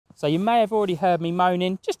So you may have already heard me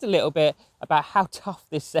moaning just a little bit about how tough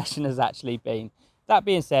this session has actually been. That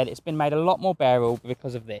being said, it's been made a lot more bearable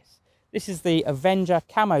because of this. This is the Avenger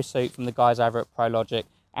camo suit from the guys over at Prologic,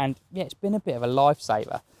 and yeah, it's been a bit of a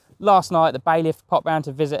lifesaver. Last night, the bailiff popped round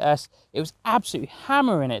to visit us. It was absolutely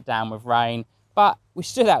hammering it down with rain, but we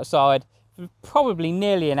stood outside for probably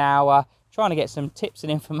nearly an hour trying to get some tips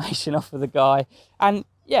and information off of the guy, and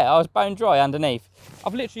yeah, I was bone dry underneath.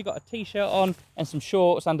 I've literally got a t-shirt on and some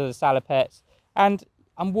shorts under the salopettes, and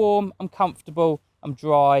I'm warm, I'm comfortable, I'm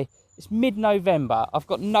dry. It's mid-November. I've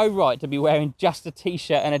got no right to be wearing just a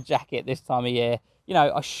t-shirt and a jacket this time of year. You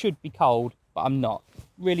know, I should be cold, but I'm not.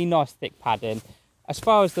 Really nice thick padding. As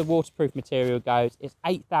far as the waterproof material goes, it's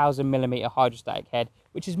 8,000mm hydrostatic head,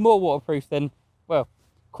 which is more waterproof than, well,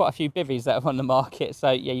 quite a few bivvies that are on the market. So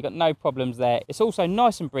yeah, you've got no problems there. It's also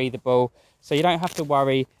nice and breathable, so you don't have to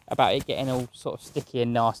worry about it getting all sort of sticky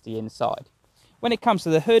and nasty inside. When it comes to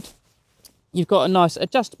the hood, you've got a nice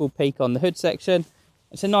adjustable peak on the hood section.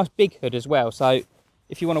 It's a nice big hood as well, so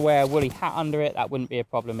if you want to wear a woolly hat under it, that wouldn't be a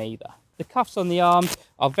problem either. The cuffs on the arms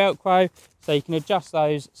are Velcro, so you can adjust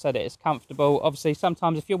those so that it's comfortable. Obviously,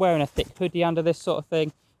 sometimes if you're wearing a thick hoodie under this sort of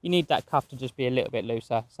thing, you need that cuff to just be a little bit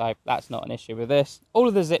looser, so that's not an issue with this. All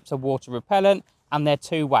of the zips are water repellent, and they're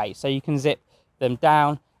two-way, so you can zip them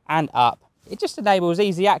down and up. It just enables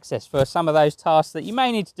easy access for some of those tasks that you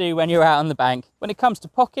may need to do when you're out on the bank. When it comes to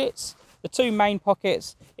pockets, the two main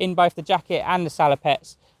pockets in both the jacket and the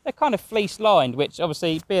salopettes, they're kind of fleece lined, which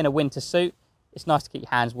obviously being a winter suit, it's nice to keep your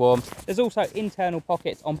hands warm. There's also internal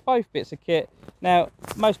pockets on both bits of kit. Now,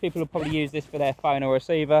 most people will probably use this for their phone or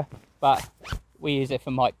receiver, but we use it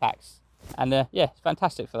for mic packs. And yeah, it's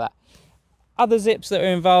fantastic for that. Other zips that are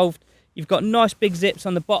involved, you've got nice big zips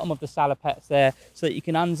on the bottom of the salopettes there so that you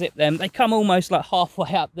can unzip them. They come almost like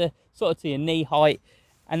halfway up the sort of to your knee height.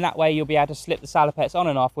 And that way you'll be able to slip the salopettes on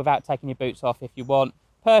and off without taking your boots off if you want.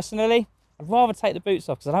 Personally, I'd rather take the boots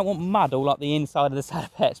off because I don't want mud all up the inside of the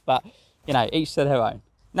salopettes, but you know, each to their own.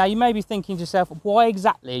 Now you may be thinking to yourself, why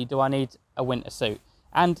exactly do I need a winter suit?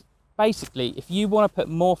 And basically, if you want to put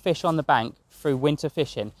more fish on the bank through winter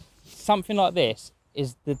fishing, something like this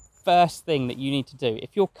is the first thing that you need to do.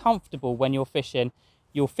 If you're comfortable when you're fishing,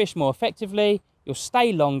 you'll fish more effectively, you'll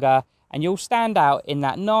stay longer, and you'll stand out in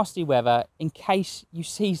that nasty weather in case you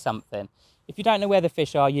see something. If you don't know where the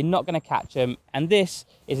fish are, you're not going to catch them, and this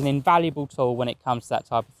is an invaluable tool when it comes to that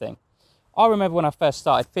type of thing. I remember when I first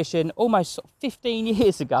started fishing, almost sort of 15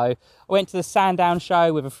 years ago, I went to the Sandown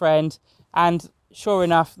show with a friend, and sure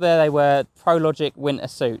enough, there they were, Prologic winter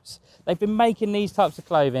suits. They've been making these types of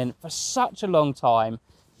clothing for such a long time.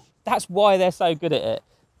 That's why they're so good at it.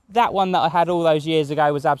 That one that I had all those years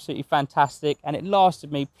ago was absolutely fantastic, and it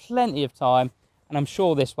lasted me plenty of time, and I'm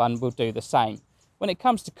sure this one will do the same. When it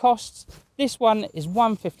comes to costs, this one is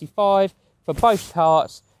 $155 for both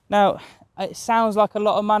parts. Now, it sounds like a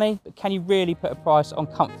lot of money, but can you really put a price on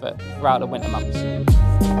comfort throughout the winter months?